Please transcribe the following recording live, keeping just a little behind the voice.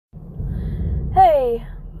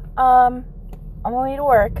I'm on my way to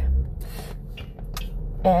work,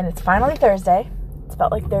 and it's finally Thursday. It's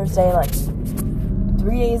felt like Thursday, like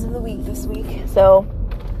 3 days of the week this week, so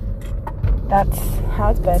that's how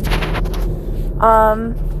it's been.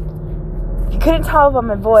 If you couldn't tell by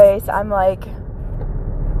my voice, I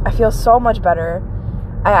feel so much better.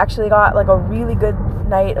 I actually got, like, a really good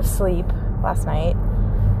night of sleep last night.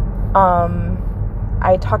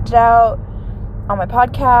 I talked it out on my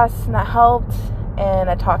podcast, and that helped, and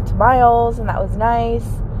I talked to Miles, and that was nice.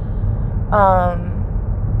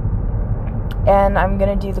 And I'm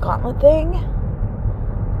gonna do the gauntlet thing.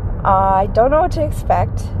 I don't know what to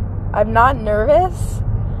expect. I'm not nervous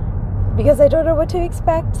because I don't know what to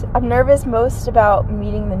expect. I'm nervous most about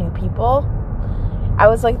meeting the new people. I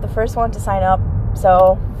was, like, the first one to sign up,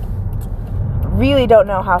 so really don't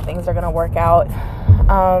know how things are gonna work out.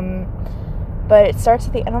 But it starts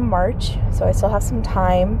at the end of March, so I still have some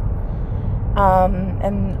time.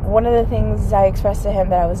 And one of the things I expressed to him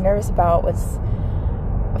that I was nervous about was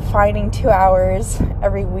finding 2 hours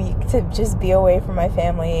every week to just be away from my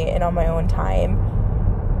family and on my own time.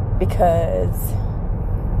 Because,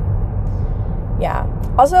 yeah.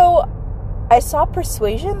 Also, I saw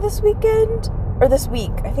Persuasion this week,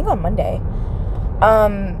 I think on Monday.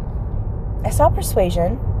 I saw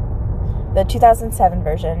Persuasion, the 2007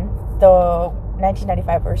 version. The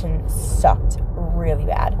 1995 version sucked really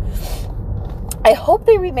bad. I hope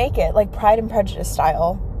they remake it, like, Pride and Prejudice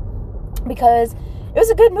style, because it was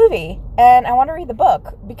a good movie, and I want to read the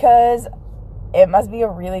book, because it must be a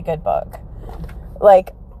really good book.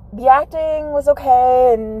 Like, the acting was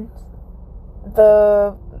okay, and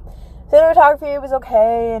the cinematography was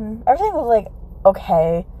okay, and everything was, like,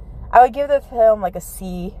 okay. I would give the film, like, a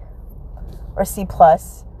C or C+.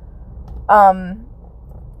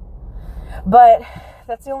 But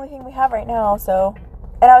that's the only thing we have right now, so.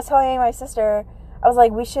 And I was telling my sister, I was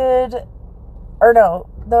like,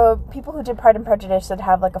 the people who did Pride and Prejudice should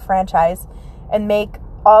have, like, a franchise and make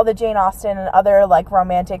all the Jane Austen and other, like,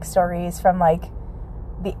 romantic stories from, like,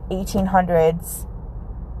 the 1800s.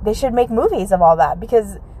 They should make movies of all that,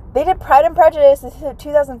 because they did Pride and Prejudice, the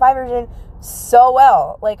 2005 version, so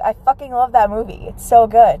well. Like, I fucking love that movie. It's so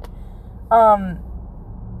good.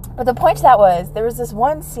 But the point to that was, there was this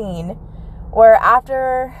one scene where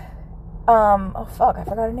after, I forgot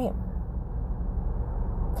her name.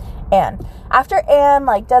 Anne. After Anne,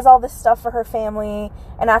 like, does all this stuff for her family,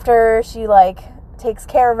 and after she, like, takes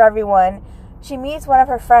care of everyone, she meets one of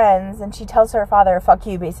her friends, and she tells her father, fuck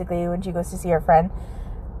you, basically, when she goes to see her friend.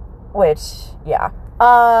 Which, yeah.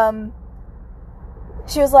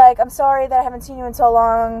 She was like, I'm sorry that I haven't seen you in so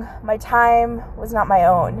long. My time was not my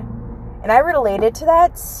own. And I related to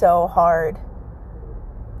that so hard.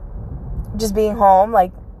 Just being home,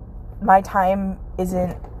 like, my time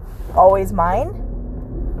isn't always mine.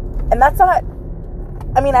 And that's not,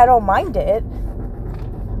 I mean, I don't mind it,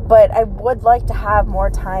 but I would like to have more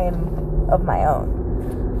time of my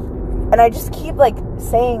own. And I just keep, like,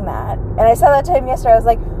 saying that. And I said that to him yesterday. I was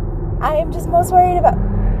like, I am just most worried about,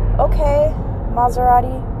 okay,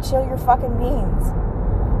 Maserati, chill your fucking beans.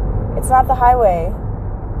 It's not the highway.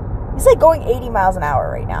 It's like going 80 miles an hour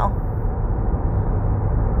right now.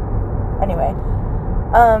 Anyway,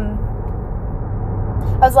 I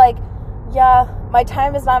was like, yeah, my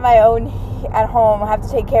time is not my own at home. I have to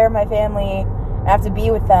take care of my family. I have to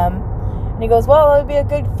be with them. And he goes, well, it would be a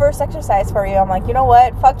good first exercise for you. I'm like, you know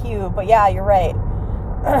what? Fuck you. But yeah, you're right.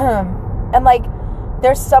 And, like,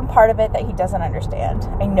 there's some part of it that he doesn't understand.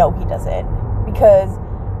 I know he doesn't. Because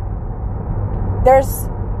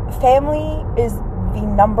family is the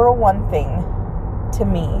number one thing to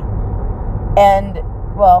me. And,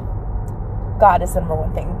 well, God is the number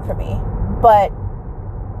one thing for me. But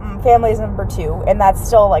family is number two. And that's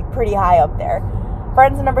still, like, pretty high up there.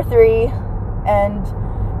 Friends are number three. And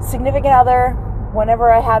significant other,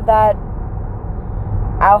 whenever I have that,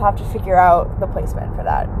 I'll have to figure out the placement for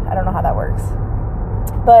that. I don't know how that works.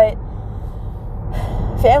 But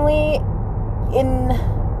family, in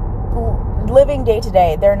living day to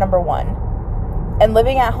day, they're number one. And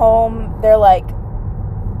living at home, they're, like,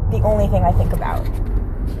 the only thing I think about.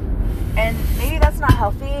 And maybe that's not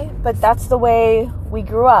healthy, but that's the way we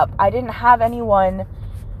grew up. I didn't have anyone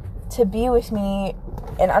to be with me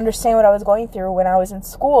and understand what I was going through when I was in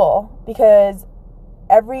school, because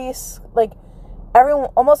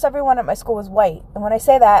almost everyone at my school was white. And when I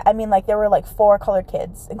say that, I mean, like, there were, like, 4 colored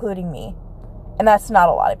kids, including me. And that's not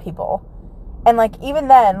a lot of people. And, like, even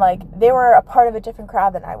then, like, they were a part of a different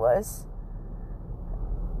crowd than I was.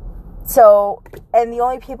 So, and the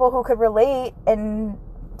only people who could relate and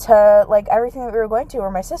to, like, everything that we were going to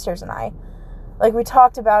were my sisters and I. Like, we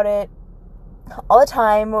talked about it all the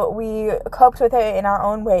time. We coped with it in our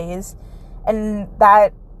own ways, and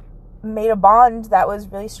that made a bond that was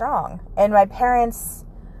really strong. And my parents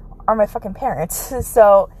are my fucking parents.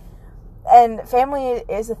 So, and family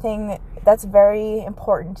is a thing that's very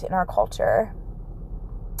important in our culture.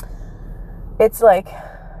 It's like,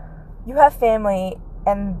 you have family,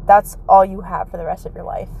 and that's all you have for the rest of your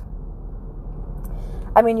life.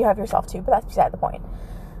 I mean, you have yourself too, but that's beside the point.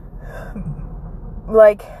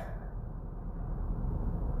 Like,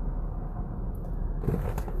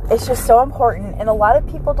 it's just so important, and a lot of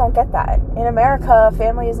people don't get that. In America,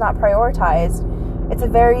 family is not prioritized. It's a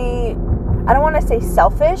very, I don't want to say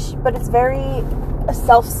selfish, but it's very a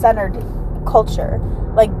self-centered culture.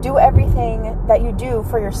 Like, do everything that you do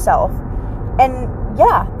for yourself. And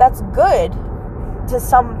yeah, that's good to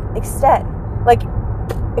some extent. Like,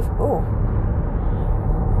 if, ooh,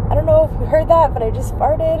 I don't know if you heard that, but I just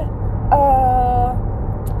farted.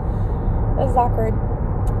 That was awkward.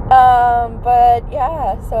 But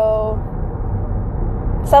yeah, so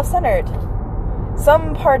self-centered.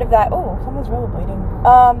 Some part of that, oh, someone's rollerblading.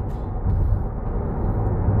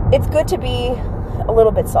 It's good to be a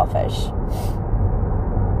little bit selfish.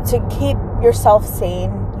 To keep yourself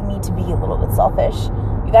sane, you need to be a little bit selfish.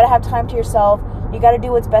 You gotta have time to yourself. You gotta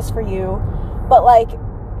do what's best for you. But like,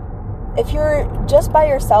 if you're just by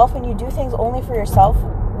yourself and you do things only for yourself,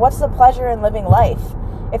 what's the pleasure in living life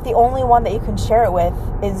if the only one that you can share it with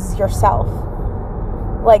is yourself?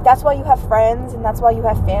 Like, that's why you have friends, and that's why you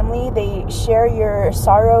have family. They share your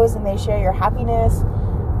sorrows and they share your happiness.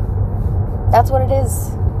 That's what it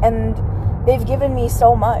is. And they've given me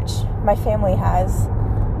so much. My family has.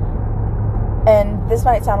 And this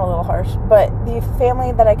might sound a little harsh, but the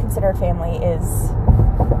family that I consider family is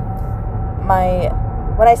my...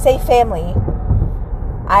 When I say family,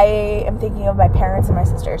 I am thinking of my parents and my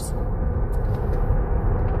sisters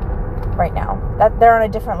right now. That they're on a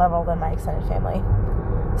different level than my extended family.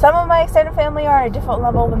 Some of my extended family are on a different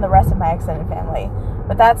level than the rest of my extended family,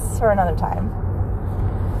 but that's for another time.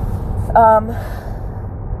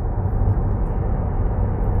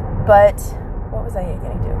 But what was I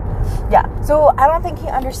getting to? Yeah, so I don't think he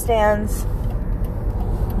understands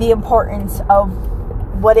the importance of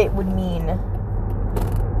what it would mean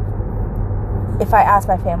if I asked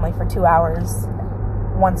my family for 2 hours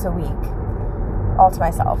once a week, all to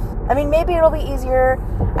myself. I mean, maybe it'll be easier.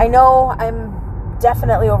 I know I'm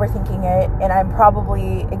definitely overthinking it, and I'm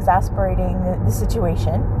probably exasperating the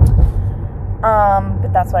situation.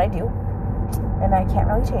 But that's what I do, and I can't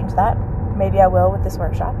really change that. Maybe I will with this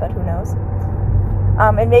workshop, but who knows?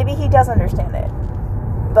 And maybe he does understand it.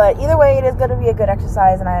 But either way, it is going to be a good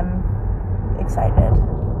exercise, and I'm excited.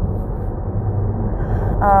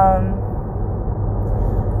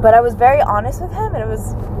 But I was very honest with him, and it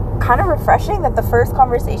was kind of refreshing that the first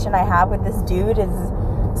conversation I have with this dude is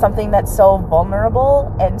something that's so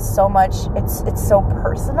vulnerable and so much, it's so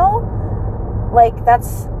personal. Like,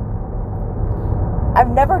 I've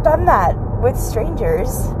never done that with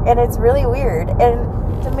strangers, and it's really weird.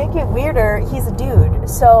 And to make it weirder, he's a dude.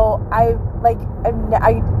 So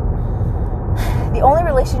the only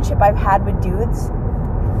relationship I've had with dudes,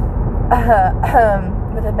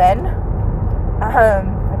 with a men,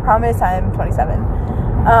 I promise I'm 27.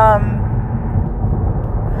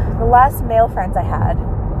 The last male friends I had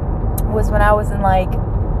was when I was in like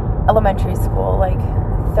elementary school, like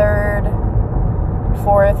 3rd,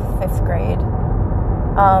 4th, 5th grade.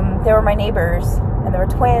 They were my neighbors, and they were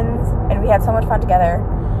twins, and we had so much fun together.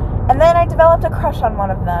 And then I developed a crush on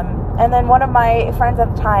one of them, and then one of my friends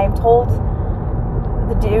at the time told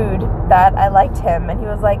the dude that I liked him, and he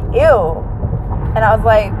was like, ew. And I was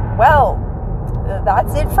like, well,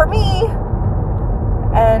 that's it for me.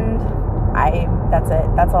 And that's it.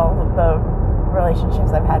 That's all the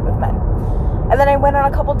relationships I've had with men. And then I went on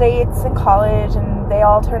a couple dates in college, and they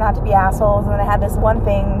all turned out to be assholes. And then I had this one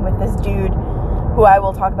thing with this dude who I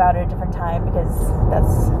will talk about at a different time, because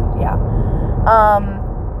that's, yeah.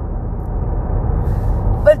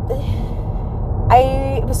 But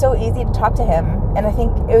it was so easy to talk to him, and I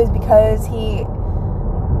think it was because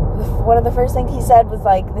one of the first things he said was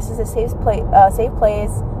like, this is a safe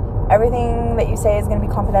place. Everything that you say is going to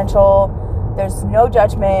be confidential. There's no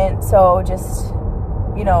judgment, so just,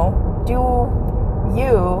 do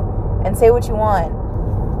you and say what you want.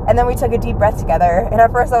 And then we took a deep breath together, and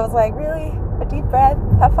at first I was like, really? A deep breath?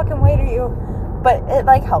 How fucking white are you? But it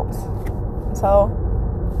like helps. So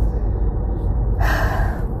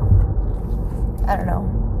I don't know.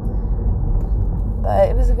 But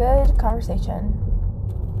it was a good conversation.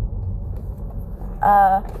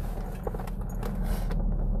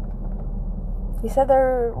 He said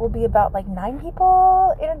there will be about like 9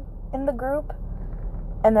 people in the group,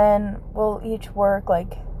 and then we'll each work,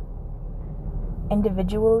 like,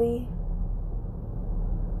 individually.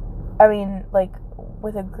 I mean, like,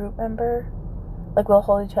 with a group member. Like, we'll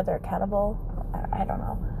hold each other accountable. I don't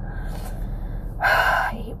know.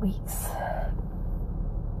 8 weeks.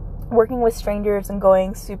 Working with strangers and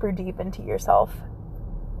going super deep into yourself.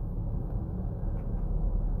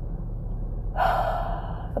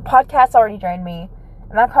 The podcast already drained me,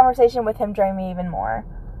 and that conversation with him drained me even more.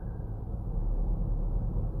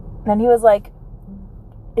 And he was like,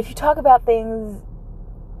 if you talk about things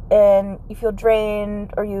and you feel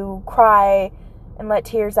drained or you cry and let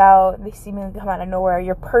tears out and they seemingly come out of nowhere,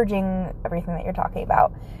 you're purging everything that you're talking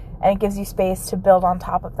about, and it gives you space to build on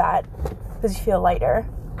top of that because you feel lighter.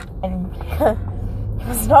 And he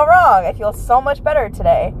was not wrong. I feel so much better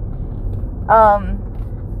today.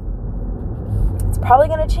 It's probably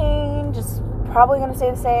gonna change. It's probably gonna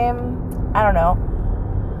stay the same. I don't know,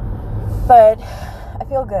 but I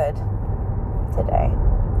feel good today.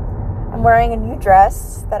 I'm wearing a new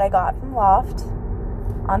dress that I got from Loft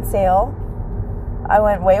on sale. I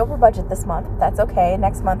went way over budget this month, but that's okay.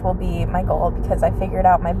 Next month will be my goal because I figured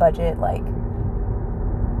out my budget like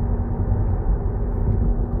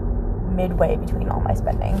midway between all my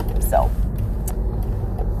spending. So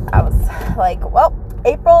I was like, well,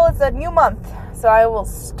 April is a new month, so I will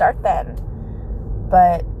start then.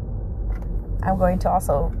 But I'm going to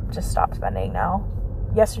also just stop spending now.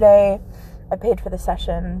 Yesterday, I paid for the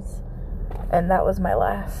sessions, and that was my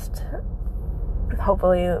last,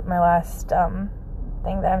 hopefully my last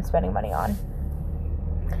thing that I'm spending money on.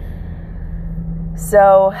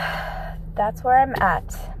 So that's where I'm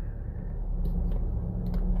at.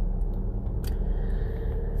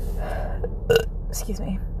 Excuse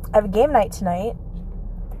me. I have a game night tonight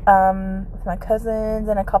with my cousins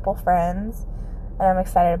and a couple friends, and I'm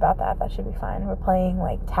excited about that. That should be fun. We're playing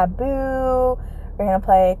like Taboo. We're gonna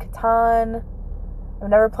play Catan. I've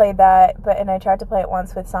never played that, and I tried to play it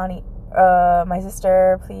once with my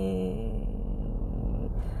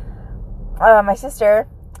sister,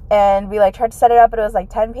 and we like tried to set it up, but it was like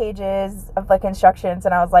 10 pages of like instructions,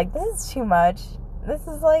 and I was like, this is too much. This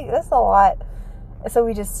is a lot. So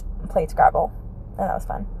we just played Scrabble, and that was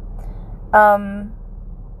fun.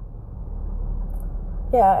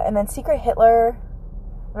 Yeah, and then Secret Hitler.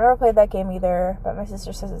 I've never played that game either, but my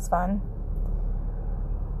sister says it's fun.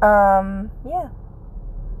 Yeah.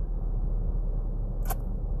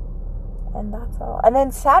 And that's all. And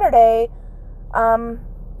then Saturday, I'm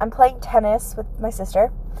playing tennis with my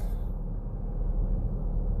sister.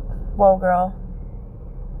 Whoa, girl.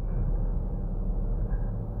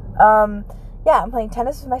 Yeah, I'm playing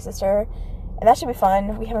tennis with my sister, and that should be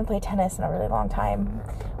fun. We haven't played tennis in a really long time.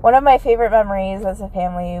 One of my favorite memories as a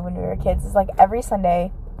family when we were kids is like every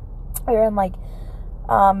Sunday, we were in like,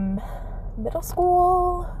 middle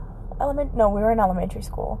school, we were in elementary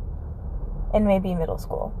school, and maybe middle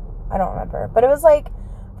school. I don't remember, but it was like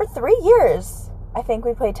for 3 years, I think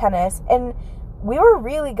we played tennis, and we were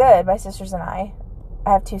really good. My sisters and I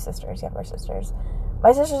have 2 sisters, younger sisters.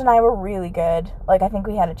 My sisters and I were really good. Like, I think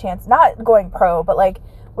we had a chance, not going pro, but like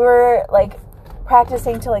we were like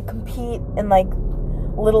practicing to like compete in like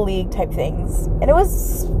little league type things, and it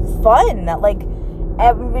was fun. Like,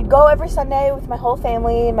 we'd go every Sunday with my whole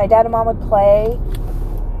family, and my dad and mom would play.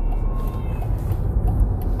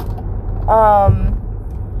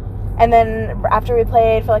 And then after we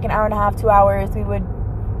played for like an hour and a half, 2 hours, we would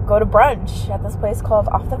go to brunch at this place called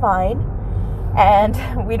Off the Vine,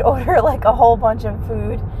 and we'd order like a whole bunch of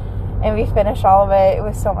food, and we finished all of it. It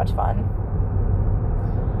was so much fun.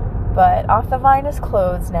 But Off the Vine is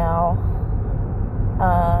closed now,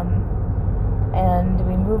 and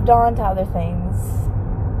we moved on to other things,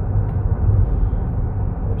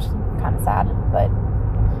 which is kind of sad, but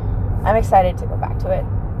I'm excited to go back to it.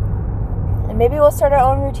 And maybe we'll start our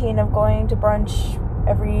own routine of going to brunch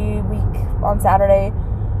every week on Saturday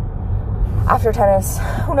after tennis.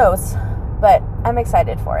 Who knows? But I'm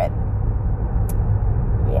excited for it.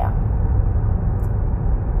 Yeah.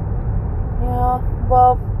 Yeah,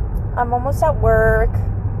 well, I'm almost at work,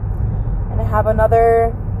 and I have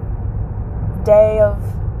another day of...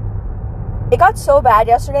 It got so bad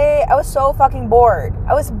yesterday. I was so fucking bored.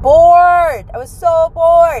 I was so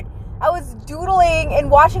bored. I was doodling and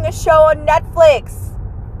watching a show on Netflix.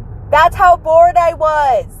 That's how bored I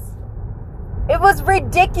was. It was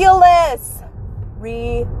ridiculous.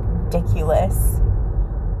 Ridiculous.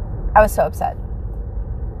 I was so upset.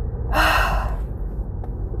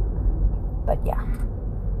 But yeah.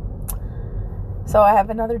 So I have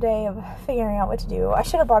another day of figuring out what to do. I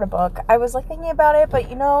should have bought a book. I was like thinking about it, but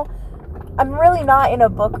I'm really not in a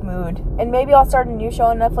book mood. And maybe I'll start a new show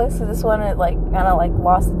on Netflix. So this one, it like kind of like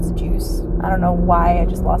lost its juice. I don't know why. I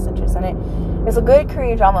just lost interest in it. It's a good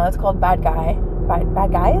Korean drama. It's called Bad Guys.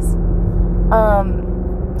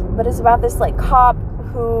 But it's about this like cop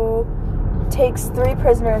who takes 3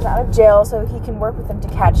 prisoners out of jail so he can work with them to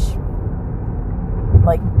catch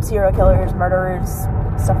like serial killers, murderers,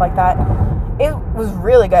 stuff like that. It was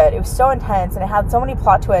really good. It was so intense and it had so many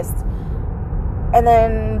plot twists. And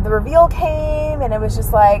then the reveal came and it was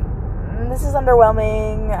just like, this is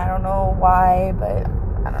underwhelming. I don't know why, but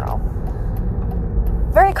I don't know.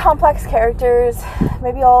 Very complex characters.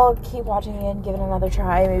 Maybe I'll keep watching it and give it another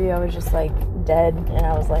try. Maybe I was just like dead and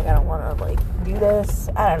I was like, I don't want to like do this.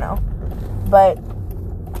 I don't know. But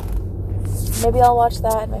maybe I'll watch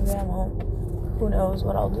that. Maybe I won't. Who knows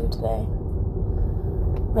what I'll do today.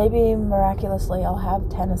 Maybe miraculously I'll have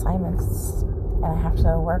 10 assignments and I have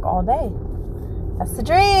to work all day. That's the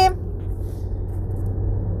dream.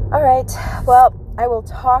 All right. Well, I will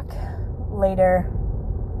talk later.